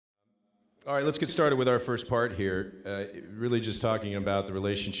All right, let's get started with our first part here. Really just talking about the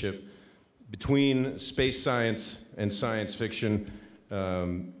relationship between space science and science fiction,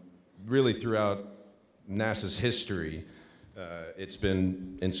 really throughout NASA's history. It's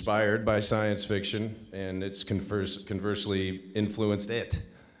been inspired by science fiction, and it's conversely influenced it.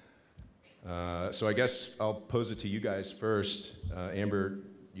 So I guess I'll pose it to you guys first. Amber,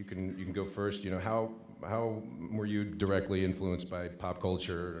 you can go first. You know, how were you directly influenced by pop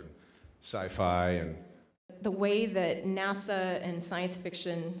culture and sci-fi and the way that NASA and science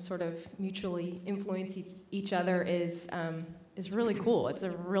fiction sort of mutually influence each other is really cool. It's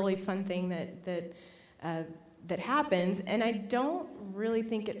a really fun thing that happens, and I don't really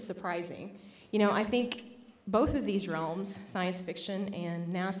think it's surprising. You know, I think both of these realms, science fiction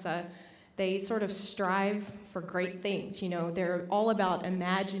and NASA, they sort of strive for great things. You know, they're all about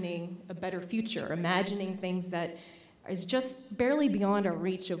imagining a better future, imagining things that is just barely beyond our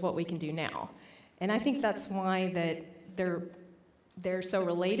reach of what we can do now. And I think that's why that they're so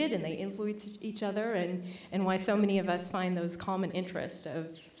related and they influence each other, and why so many of us find those common interests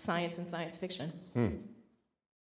of science and science fiction.